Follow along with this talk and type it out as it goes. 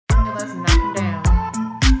So let's knock them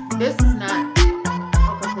down. This is not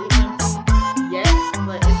a complete empty yet,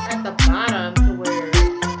 but it's at the bottom to where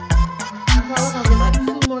I'm probably gonna get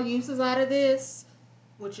like two more uses out of this,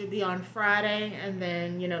 which would be on Friday, and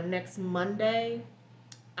then next Monday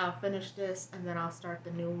I'll finish this, and then I'll start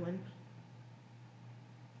the new one.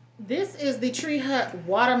 This is the Tree Hut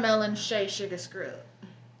Watermelon Shea Sugar Scrub.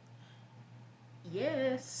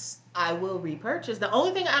 Yes, I will repurchase. The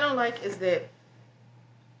only thing I don't like is that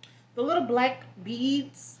the little black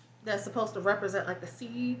beads that's supposed to represent like the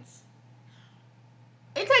seeds.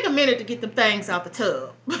 It take a minute to get them things out the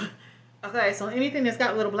tub. Okay, so anything that's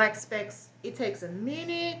got little black specks, it takes a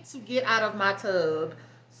minute to get out of my tub.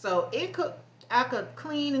 So I could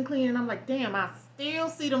clean and clean, and I'm like, damn, I still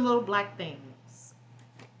see them little black things.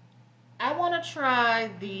 I want to try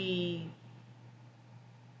the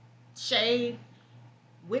shade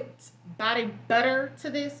whipped body butter to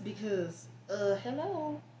this because,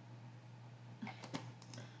 hello.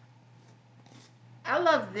 I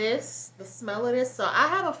love this, the smell of this, so I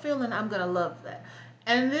have a feeling I'm gonna love that.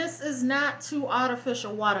 And this is not too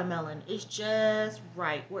artificial watermelon. It's just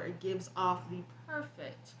right where it gives off the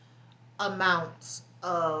perfect amount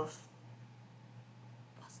of,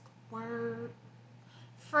 what's the word?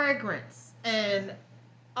 Fragrance. And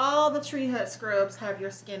all the Tree Hut scrubs have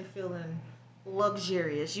your skin feeling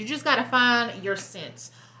luxurious. You just gotta find your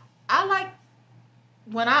scents. I like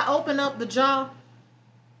when I open up the jar,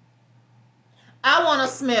 I want to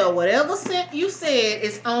smell whatever scent you said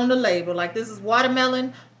is on the label. Like this is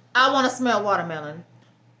watermelon. I want to smell watermelon.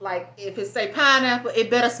 Like if it say pineapple, it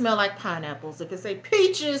better smell like pineapples. If it say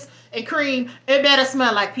peaches and cream, it better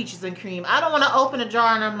smell like peaches and cream. I don't want to open a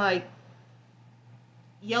jar and I'm like,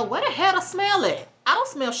 yo, where the hell to smell it? I don't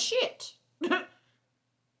smell shit.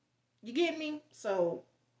 You get me? So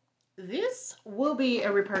this will be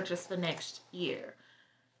a repurchase for next year.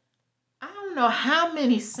 I don't know how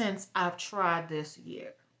many scents I've tried this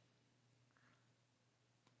year.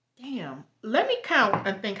 Damn. Let me count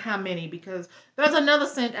and think how many because there's another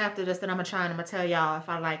scent after this that I'm gonna try and I'm gonna tell y'all if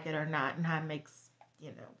I like it or not and how it makes,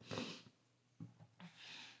 you know.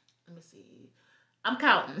 Let me see. I'm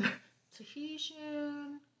counting.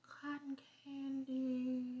 Tahitian, cotton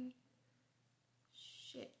candy,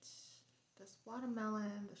 shit. This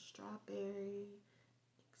watermelon, the strawberry,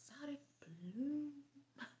 exotic blue,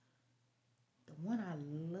 the one I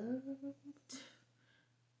loved,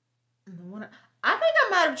 and the one I think I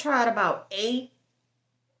might have tried about 8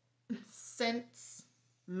 cents,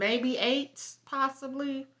 maybe eight,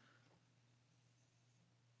 possibly.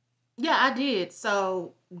 Yeah, I did.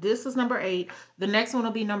 So this is number 8. The next one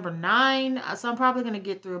will be number 9. So I'm probably gonna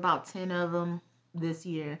get through about 10 of them this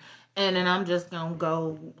year, and then I'm just gonna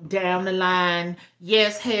go down the line.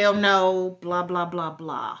 Yes, hell no, blah blah blah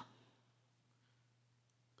blah.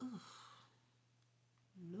 Ugh,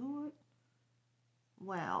 Lord,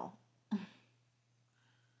 wow,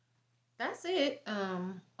 that's it.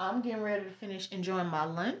 I'm getting ready to finish enjoying my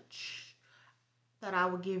lunch. That I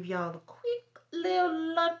will give y'all the quick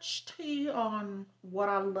little lunch tea on what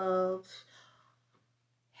I love.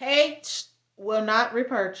 Hate will not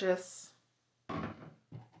repurchase.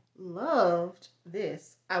 Loved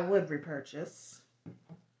this. I would repurchase.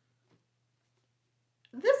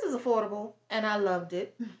 This is affordable and I loved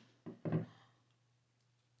it.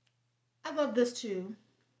 I love this too.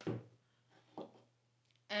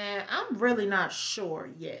 And I'm really not sure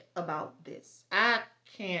yet about this. I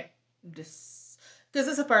can't dis because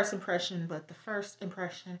it's a first impression, but the first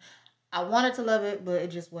impression, I wanted to love it, but it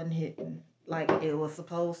just wasn't hitting like it was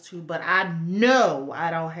supposed to. But I know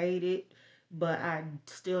I don't hate it, but I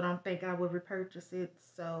still don't think I would repurchase it.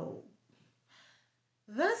 So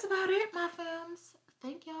that's about it, my fams.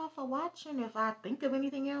 Thank y'all for watching. If I think of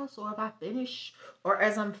anything else, or if I finish, or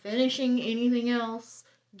as I'm finishing anything else,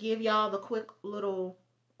 give y'all the quick little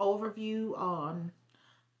overview on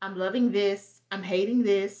I'm loving this, I'm hating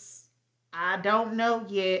this. I don't know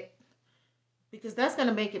yet because that's going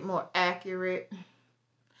to make it more accurate.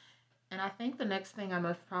 And I think the next thing I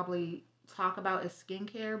must probably talk about is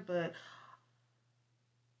skincare, but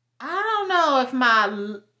I don't know if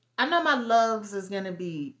I know my loves is going to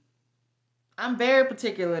be I'm very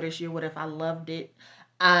particular this year with if I loved it.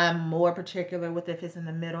 I'm more particular with if it's in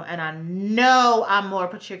the middle, and I know I'm more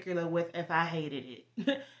particular with if I hated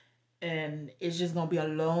it. And it's just gonna be a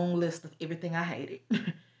long list of everything I hated.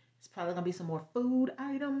 It's probably gonna be some more food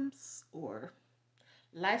items or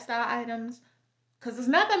lifestyle items, cause there's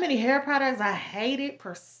not that many hair products I hated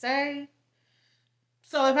per se.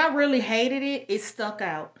 So if I really hated it, it stuck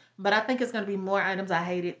out. But I think it's gonna be more items I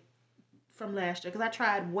hated from last year because I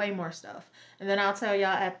tried way more stuff. And then I'll tell y'all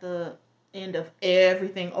at the end of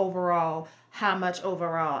everything overall, how much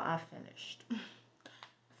overall I finished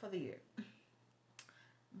for the year.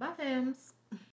 Bye, fams.